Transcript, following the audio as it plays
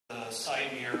a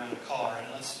side mirror on a car, and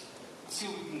let's see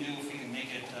what we can do if we can make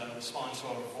it respond to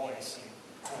our voice. And,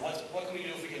 well, what can we do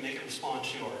if we can make it respond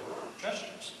to our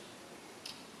gestures?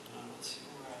 Let's see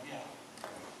where we're at. Yeah.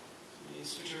 Let me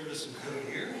switch over to some code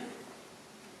here.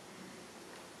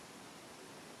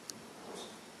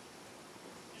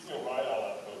 He's going to write all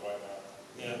that code right now.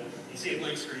 Yeah, you see a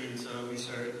blank screen, so we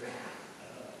start.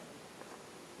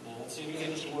 Now let's see if we can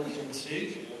get this to work here on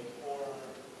stage.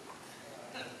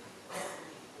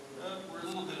 We're a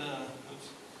little bit, oops,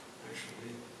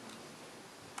 actually,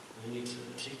 I need to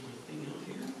take my thing out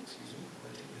here. Excuse me, I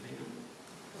take my thing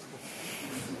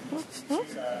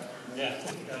out. Yeah,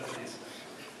 got it, please.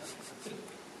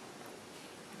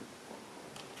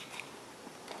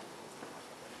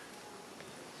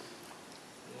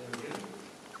 There we go.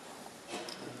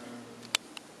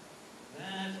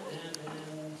 That, and then,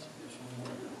 there's one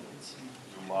more. Let's see.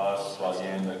 You must log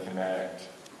in to connect.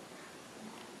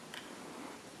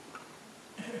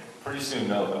 Pretty soon,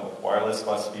 though. Wireless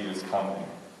bus speed is coming.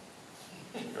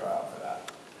 Go out for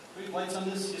that. We have lights on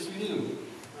this? Yes, we do.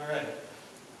 All right.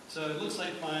 So it looks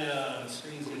like my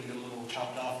screen's going to get a little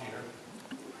chopped off here.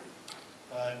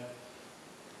 But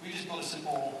we just built a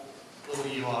simple little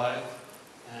UI.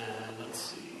 And let's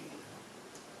see.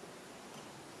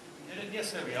 Get it?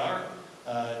 Yes, there we are.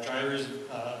 Drivers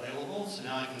available. So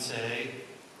now I can say,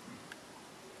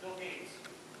 Bill Gates,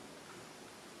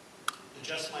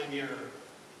 adjust my mirror.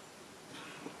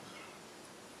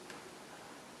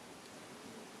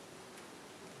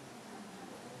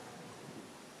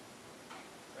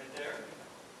 Right there.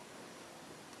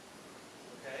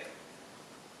 Okay.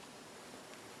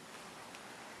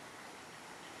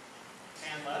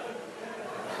 Hand left.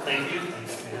 Thank you.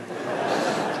 Thanks, man.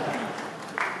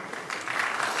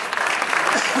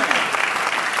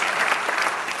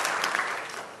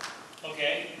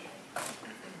 Okay.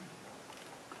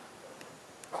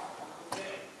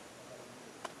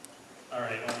 All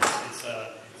right. Well, it's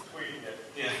tweeting it.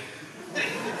 yeah.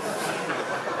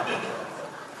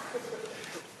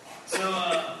 So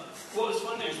what was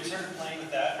fun there is we started playing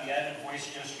with that. We added voice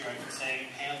gesture. I could say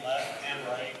hand left, hand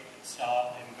right,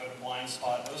 stop, and go to blind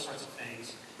spot, those sorts of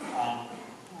things.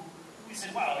 We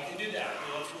said, wow, we can do that.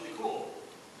 You know, that's really cool.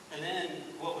 And then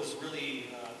what was really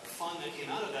fun that came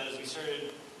out of that is we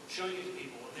started showing it to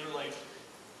people. And they were like,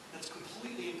 that's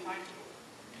completely impractical.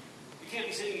 You can't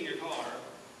be sitting in your car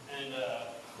and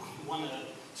want to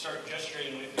start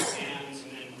gesturing with your hands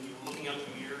and then looking out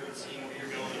the mirror and seeing where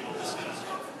you're going and all this kind of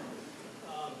stuff.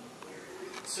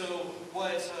 So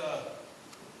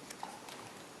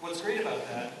what's great about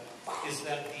that is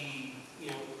that we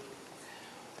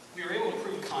were able to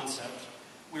prove a concept.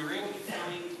 We were able to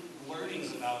find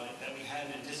learnings about it that we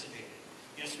hadn't anticipated.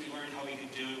 Yes, we learned how we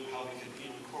could do it, how we could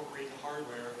incorporate the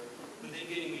hardware, but then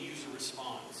getting the user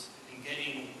response and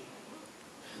getting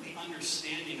the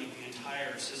understanding of the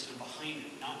entire system behind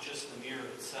it, not just the mirror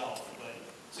itself, but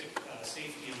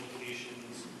safety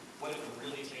implications, what it would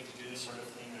really take to do this sort of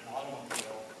thing in an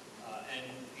automobile, and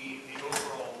the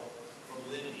overall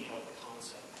validity of the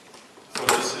concept. So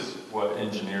this is what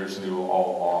engineers do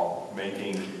all along,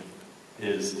 making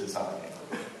is designing.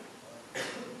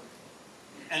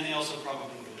 And they also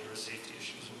probably knew there were safety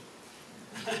issues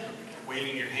with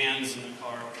waving your hands in the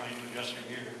car while trying to adjust your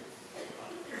mirror.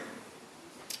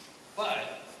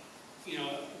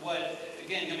 But,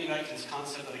 again, coming back to this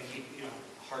concept that I keep,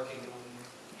 harping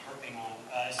on,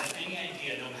 is that any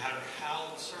idea, no matter how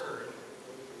absurd,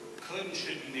 could and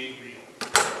should be made real.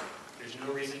 There's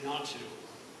no reason not to.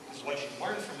 Because what you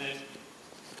learn from it,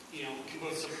 can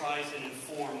both surprise and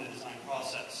inform the design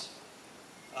process.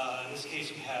 In this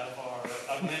case, we have our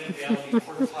augmented reality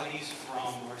porta potties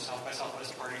from our South by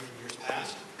Southwest party from years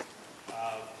past,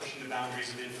 pushing the boundaries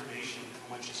of information.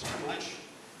 How much is too much?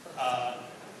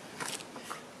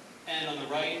 And on the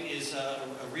right is a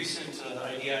recent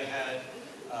idea I had.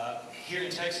 Here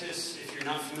in Texas, if you're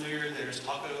not familiar, there's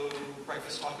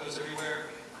breakfast tacos everywhere,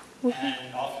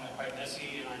 and often they're quite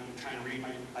messy, and I'm trying to read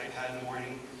my iPad in the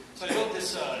morning. So I built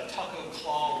this taco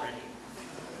claw ring.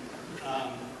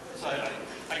 So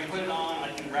I can put it on,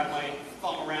 I can wrap my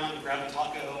thumb around and grab a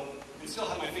taco, and still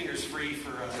have my fingers free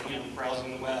for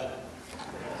browsing the web.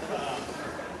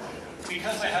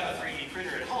 Because I have a 3D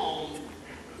printer at home,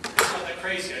 it's not that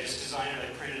crazy. I just design it,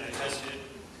 I print it, I test it,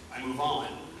 I move on.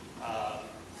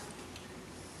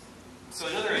 So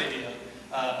another idea,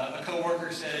 a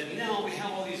coworker said, we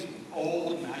have all these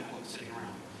old MacBooks sitting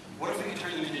around. What if we could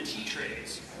turn them into tea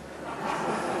trays?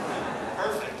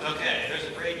 Perfect. Okay, there's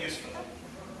a great use for them.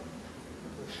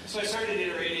 So I started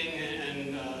iterating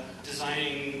and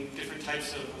designing different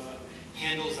types of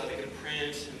handles that I could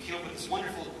print, and came up with this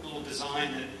wonderful little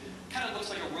design that kind of looks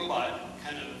like a robot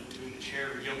kind of doing the chair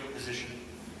yoga position.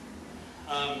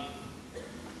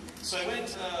 So I went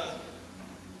to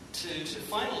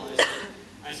finalize it.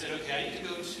 I said, okay, I need to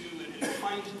go to and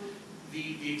find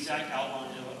the exact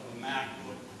outline of a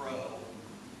MacBook Pro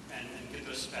and get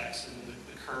those specs and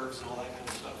the curves and all that kind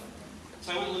of stuff.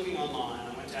 So I went looking online.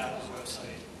 I went to Apple's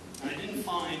website, and I didn't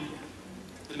find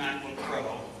the MacBook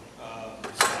Pro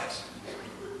specs.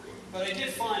 But I did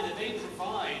find that they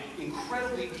provide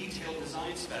incredibly detailed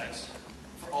design specs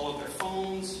for all of their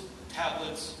phones,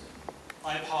 tablets,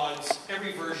 iPods,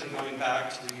 every version going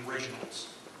back to the originals.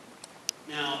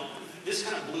 Now, this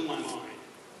kind of blew my mind.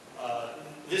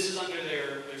 This is under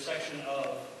their section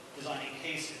of designing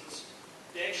cases.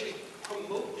 They actually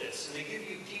promote this, and they give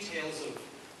you details of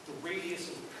the radius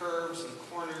of the curves and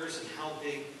corners and how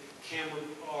big cameras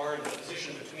are and the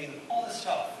position between them, all this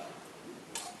stuff.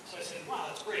 So I said, wow,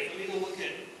 that's great. Let me go look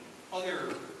at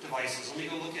other devices. Let me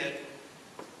go look at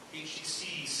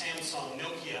HTC, Samsung,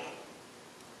 Nokia.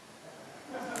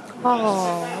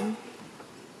 Oh.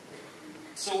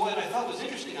 So what I thought was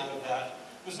interesting out of that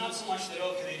was not so much that,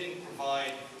 okay, they didn't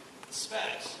provide the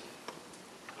specs,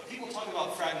 but people talk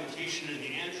about fragmentation in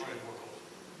the Android world.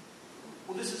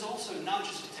 Well, this is also not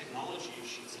just a technology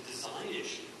issue, it's a design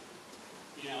issue.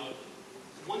 You know,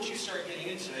 once you start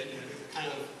getting into it, you know, kind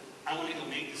of, I want to go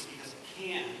make this because I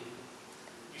can,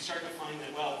 you start to find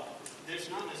that, well, there's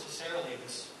not necessarily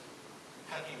this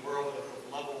happy world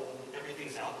of level,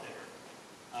 everything's out there.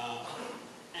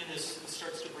 And this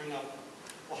starts to bring up,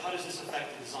 well, how does this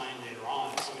affect the design later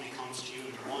on? If somebody comes to you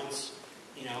and wants,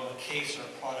 you know, a case or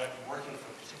a product working for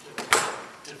a particular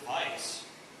device,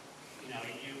 you know,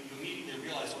 you immediately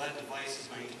realize, well, that device is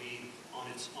going to be on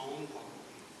its own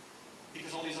probably,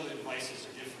 because all these other devices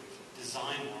are different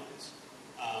design-wise.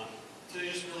 So they're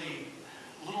just really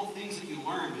little things that you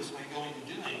learn just by going and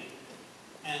doing.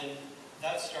 And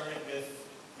that started with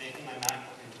making my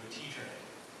MacBook into a tea tray.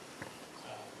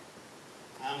 So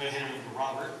now I'm going to hand it over to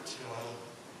Robert to